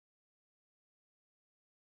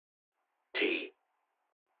T.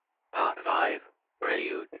 Part 5.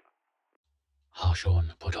 Prelude.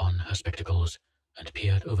 Harshorn put on her spectacles and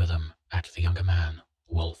peered over them at the younger man,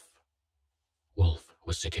 Wolf. Wolf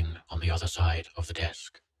was sitting on the other side of the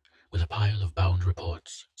desk, with a pile of bound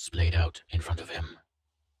reports splayed out in front of him.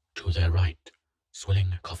 To their right,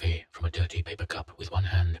 swilling coffee from a dirty paper cup with one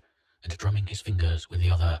hand and drumming his fingers with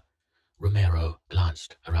the other, Romero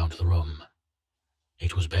glanced around the room.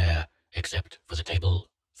 It was bare except for the table,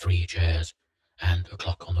 3 chairs, and a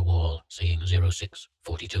clock on the wall saying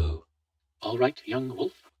 0642. "All right, young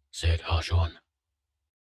Wolf," said Harshorn.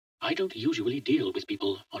 "I don't usually deal with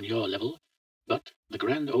people on your level, but the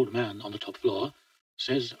grand old man on the top floor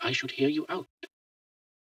says I should hear you out.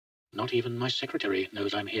 Not even my secretary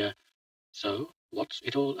knows I'm here, so what's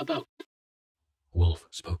it all about?" Wolf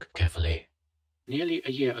spoke carefully. "Nearly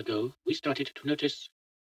a year ago, we started to notice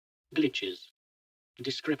glitches,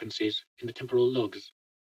 discrepancies in the temporal logs,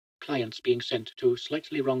 clients being sent to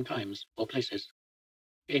slightly wrong times or places,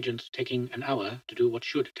 agents taking an hour to do what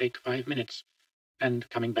should take 5 minutes, and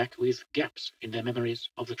coming back with gaps in their memories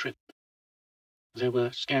of the trip. There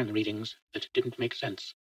were scan readings that didn't make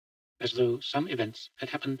sense, as though some events had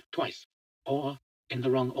happened twice, or in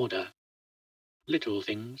the wrong order. Little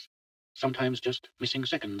things, sometimes just missing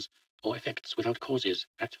seconds, or effects without causes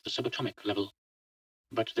at the subatomic level.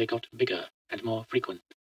 But they got bigger and more frequent.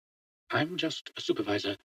 I'm just a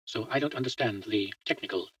supervisor, so I don't understand the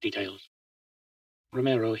technical details.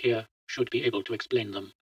 Romero here should be able to explain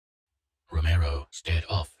them." Romero stared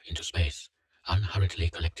off into space, unhurriedly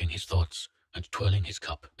collecting his thoughts and twirling his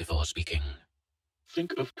cup before speaking.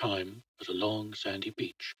 "Think of time as a long sandy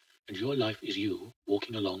beach, and your life is you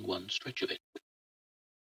walking along one stretch of it."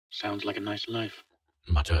 "Sounds like a nice life,"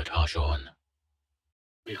 muttered Harshorn.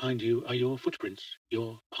 "Behind you are your footprints,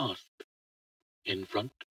 your past. In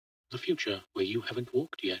front, the future where you haven't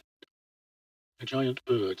walked yet. A giant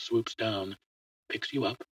bird swoops down, picks you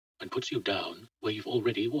up, and puts you down where you've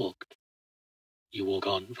already walked. You walk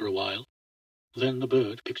on for a while, then the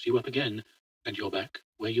bird picks you up again, and you're back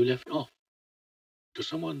where you left off. To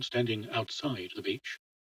someone standing outside the beach,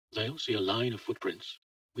 they'll see a line of footprints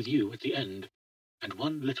with you at the end, and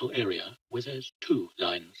one little area where there's 2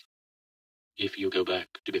 lines. If you go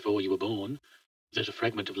back to before you were born, there's a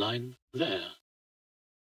fragment of line there.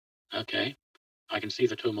 Okay, I can see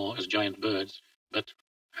the Tomor as giant birds, but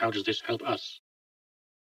how does this help us?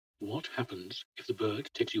 What happens if the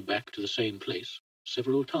bird takes you back to the same place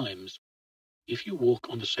several times? If you walk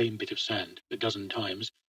on the same bit of sand a dozen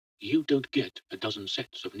times, you don't get a dozen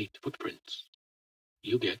sets of neat footprints.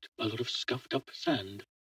 You get a lot of scuffed up sand.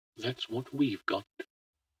 That's what we've got."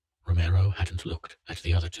 Romero hadn't looked at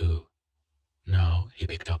the other two. Now he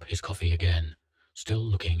picked up his coffee again, still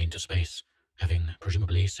looking into space, having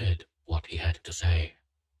presumably said what he had to say.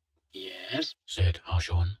 "Yes," said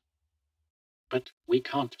Harshorn. "but we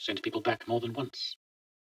can't send people back more than once."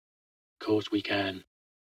 "Course we can.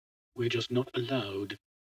 We're just not allowed."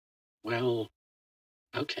 "Well,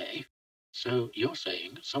 okay. So you're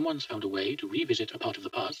saying someone's found a way to revisit a part of the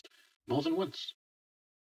past more than once.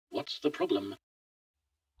 What's the problem?"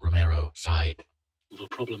 Romero sighed. "The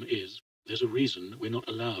problem is, there's a reason we're not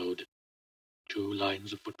allowed. 2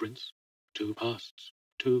 lines of footprints, 2 pasts,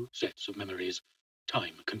 2 sets of memories.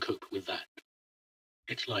 Time can cope with that.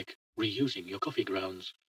 It's like reusing your coffee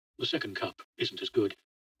grounds. The second cup isn't as good,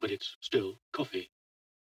 but it's still coffee.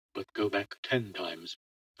 But go back 10 times,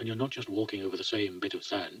 and you're not just walking over the same bit of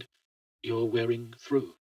sand, you're wearing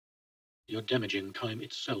through. You're damaging time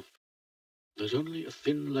itself. There's only a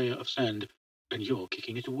thin layer of sand, and you're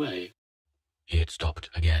kicking it away." He had stopped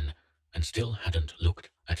again, and still hadn't looked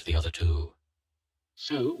at the other two.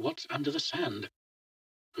 "So what's under the sand?"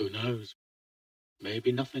 "Who knows?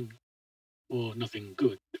 Maybe nothing. Or nothing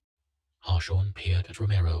good." Harshorn peered at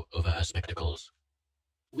Romero over her spectacles.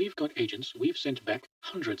 "We've got agents we've sent back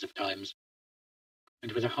hundreds of times.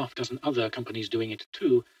 And with a half-dozen other companies doing it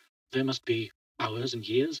too, there must be hours and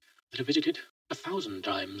years that are visited 1,000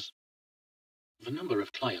 times. The number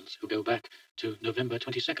of clients who go back to November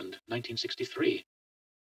 22nd, 1963.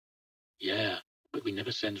 Yeah, but we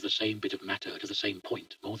never send the same bit of matter to the same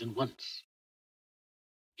point more than once."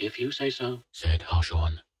 "If you say so," said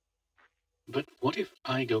Harshorn. "But what if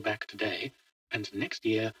I go back today, and next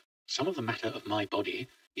year some of the matter of my body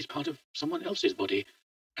is part of someone else's body,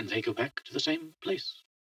 and they go back to the same place?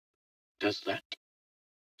 Does that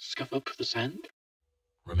scuff up the sand?"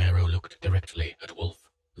 Romero looked directly at Wolf,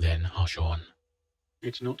 then Harshorn.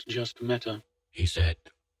 "It's not just matter," he said.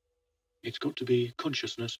 "It's got to be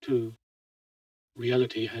consciousness too.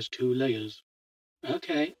 Reality has 2 layers."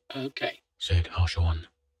 Okay, said Harshorn.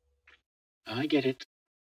 "I get it.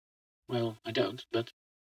 Well, I don't, but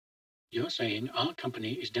you're saying our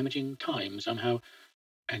company is damaging time somehow,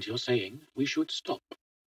 and you're saying we should stop.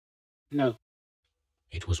 No.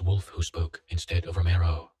 It was Wolf who spoke instead of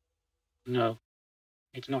Romero. No,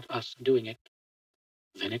 it's not us doing it.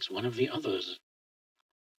 Then it's one of the others.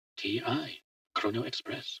 T.I., Chrono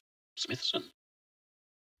Express, Smithson.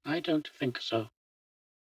 I don't think so.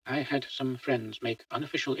 I had some friends make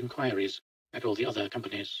unofficial inquiries at all the other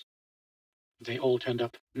companies. They all turned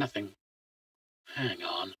up nothing. Hang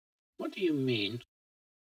on. What do you mean?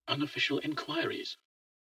 Unofficial inquiries?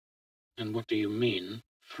 And what do you mean,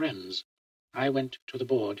 friends? I went to the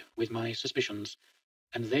board with my suspicions,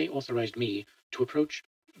 and they authorized me to approach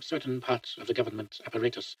certain parts of the government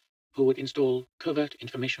apparatus who would install covert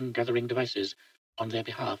information-gathering devices on their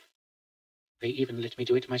behalf. They even let me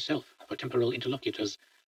do it myself for temporal interlocutors.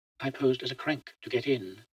 I posed as a crank to get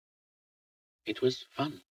in. It was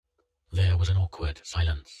fun. There was an awkward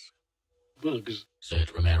silence. Bugs,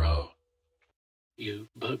 said Romero. You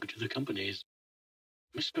bugged the companies.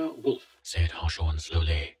 Mr. Wolf, said Harshorn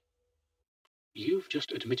slowly. You've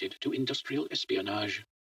just admitted to industrial espionage.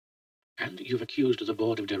 And you've accused the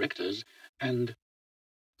board of directors and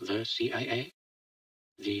the CIA,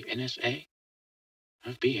 the NSA,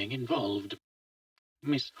 of being involved.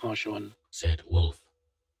 Miss Harshorn, said Wolf.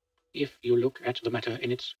 If you look at the matter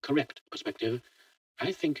in its correct perspective,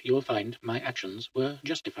 I think you'll find my actions were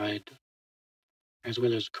justified, as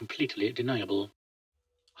well as completely deniable.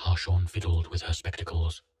 Harshorn fiddled with her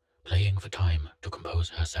spectacles, playing for time to compose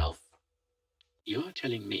herself. You're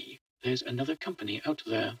telling me there's another company out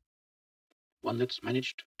there, one that's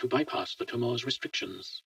managed to bypass the Tomor's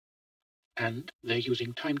restrictions, and they're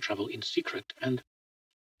using time travel in secret and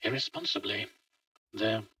irresponsibly.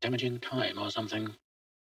 They're damaging time or something.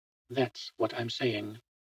 That's what I'm saying.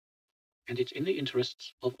 And it's in the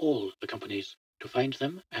interests of all the companies to find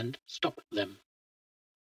them and stop them.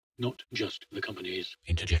 Not just the companies,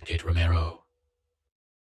 interjected Romero.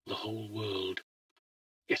 The whole world.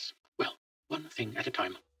 Yes, well, one thing at a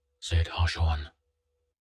time, said Harshorn.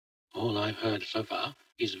 All I've heard so far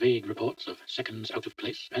is vague reports of seconds out of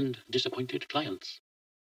place and disappointed clients.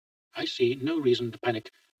 I see no reason to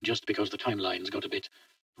panic just because the timeline's got a bit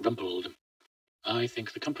rumpled. I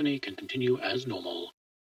think the company can continue as normal.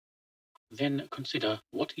 Then consider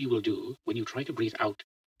what you will do when you try to breathe out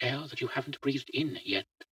air that you haven't breathed in yet.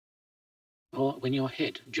 Or when your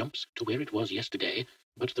head jumps to where it was yesterday,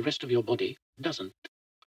 but the rest of your body doesn't.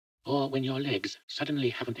 Or when your legs suddenly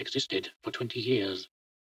haven't existed for 20 years.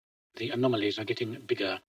 The anomalies are getting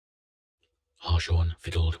bigger. Harshorn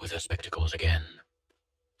fiddled with her spectacles again.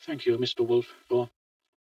 Thank you, Mr. Wolf, for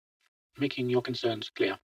making your concerns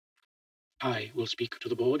clear. I will speak to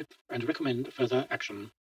the board and recommend further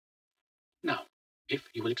action. Now, if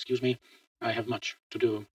you will excuse me, I have much to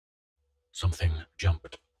do. Something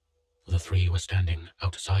jumped. The three were standing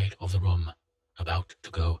outside of the room, about to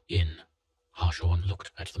go in. Harshorn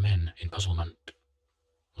looked at the men in puzzlement.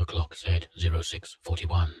 The clock said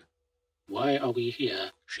 06:41. Why are we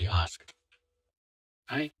here? She asked.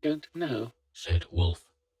 I don't know, said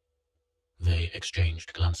Wolf. They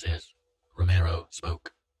exchanged glances. Romero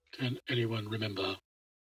spoke. Can anyone remember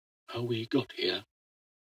how we got here?